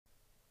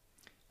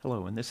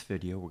Hello, in this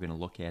video we're going to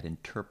look at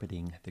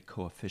interpreting the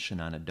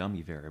coefficient on a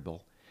dummy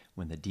variable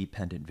when the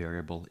dependent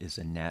variable is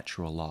in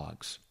natural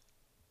logs.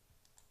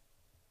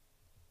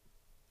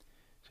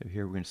 So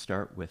here we're going to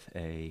start with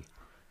a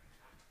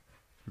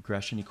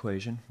regression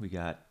equation. We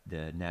got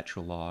the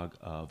natural log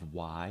of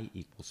y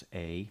equals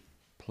a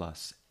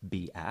plus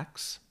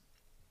bx,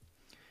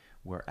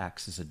 where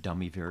x is a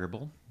dummy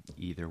variable,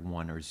 either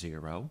 1 or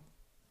 0.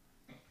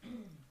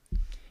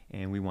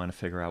 And we want to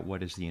figure out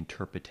what is the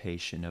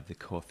interpretation of the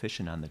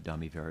coefficient on the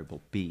dummy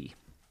variable b.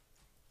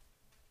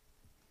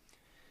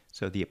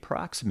 So the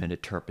approximate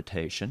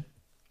interpretation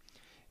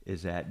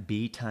is that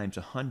b times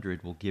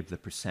 100 will give the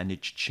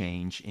percentage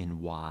change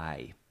in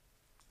y.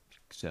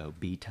 So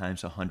b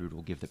times 100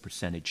 will give the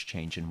percentage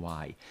change in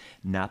y,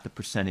 not the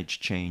percentage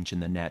change in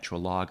the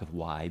natural log of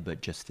y,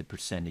 but just the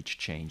percentage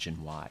change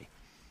in y.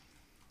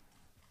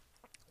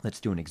 Let's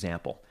do an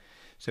example.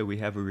 So we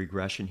have a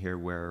regression here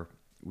where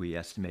we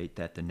estimate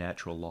that the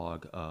natural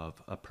log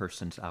of a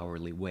person's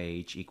hourly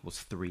wage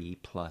equals 3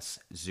 plus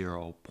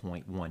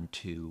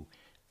 0.12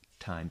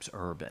 times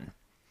urban,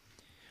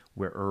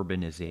 where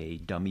urban is a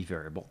dummy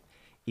variable,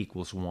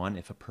 equals 1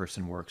 if a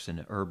person works in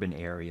an urban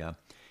area,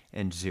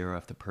 and 0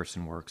 if the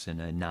person works in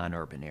a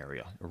non-urban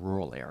area, a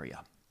rural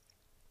area.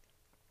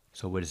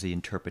 So what is the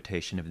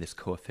interpretation of this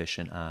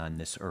coefficient on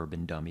this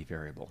urban dummy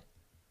variable?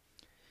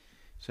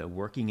 So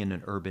working in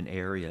an urban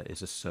area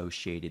is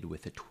associated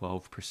with a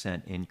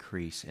 12%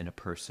 increase in a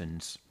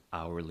person's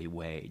hourly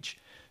wage.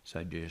 So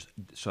I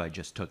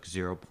just took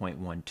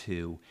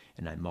 0.12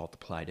 and I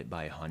multiplied it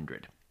by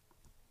 100.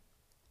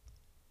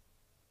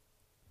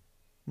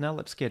 Now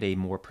let's get a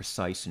more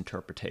precise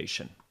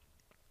interpretation.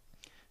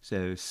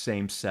 So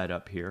same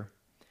setup here,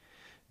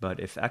 but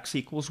if x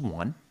equals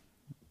 1,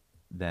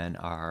 then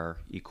our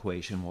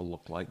equation will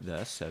look like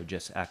this. So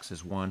just x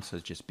is 1, so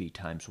it's just b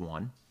times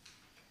 1.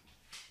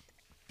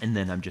 And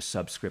then I'm just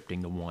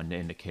subscripting the 1 to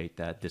indicate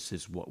that this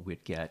is what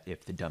we'd get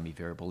if the dummy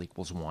variable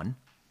equals 1.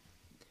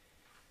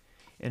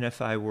 And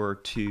if I were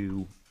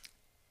to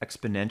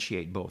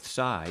exponentiate both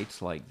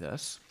sides like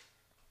this,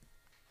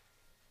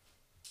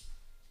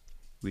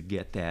 we'd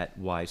get that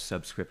y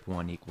subscript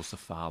 1 equals the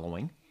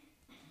following,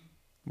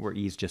 where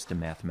e is just a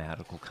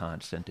mathematical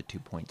constant at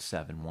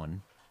 2.71.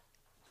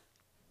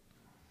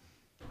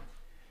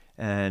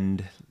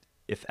 And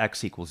if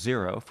x equals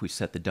 0, if we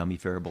set the dummy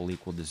variable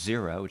equal to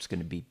 0, it's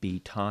going to be b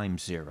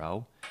times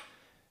 0.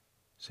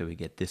 So we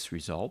get this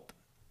result.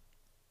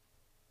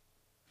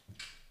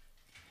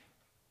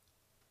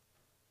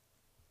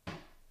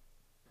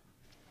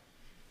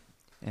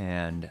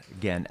 And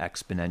again,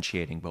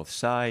 exponentiating both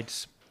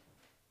sides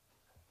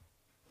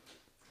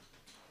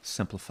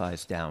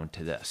simplifies down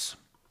to this.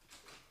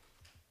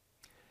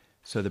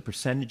 So the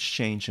percentage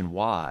change in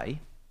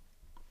y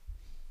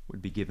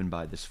would be given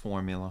by this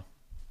formula.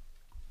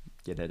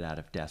 Get it out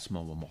of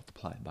decimal, we'll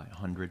multiply it by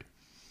 100.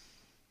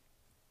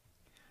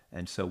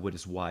 And so what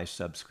is y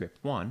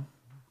subscript 1?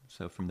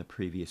 So from the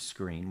previous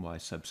screen, y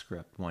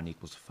subscript 1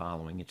 equals the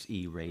following. It's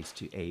e raised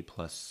to a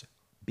plus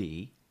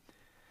b.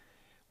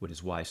 What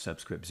is y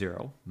subscript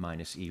 0?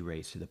 Minus e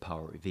raised to the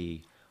power of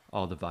v,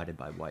 all divided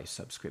by y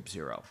subscript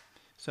 0.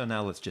 So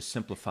now let's just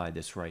simplify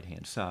this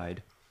right-hand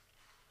side.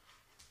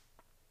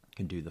 You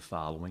can do the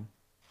following.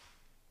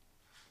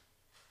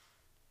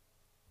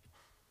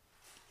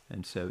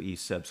 And so e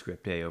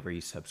subscript a over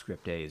e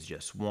subscript a is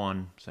just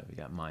 1, so we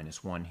got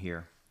minus 1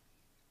 here.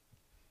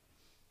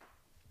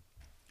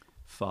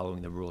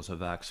 Following the rules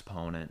of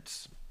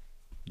exponents,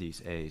 these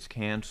a's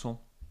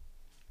cancel,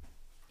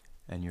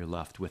 and you're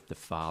left with the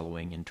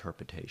following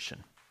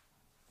interpretation.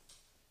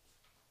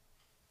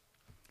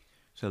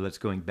 So let's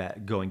going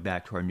back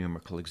to our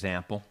numerical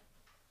example.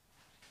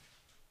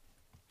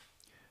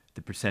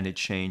 The percentage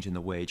change in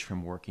the wage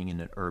from working in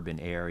an urban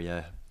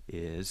area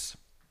is,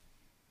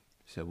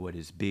 so what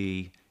is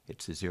b?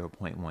 It's a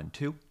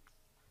 0.12.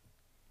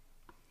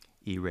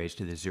 E raised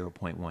to the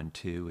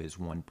 0.12 is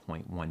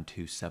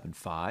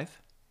 1.1275.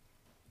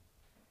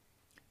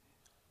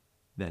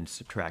 Then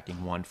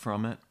subtracting 1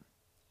 from it,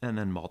 and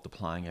then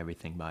multiplying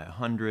everything by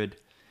 100,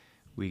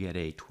 we get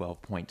a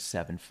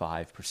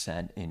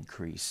 12.75%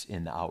 increase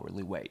in the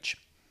hourly wage.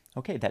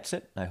 Okay, that's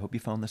it. I hope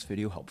you found this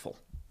video helpful.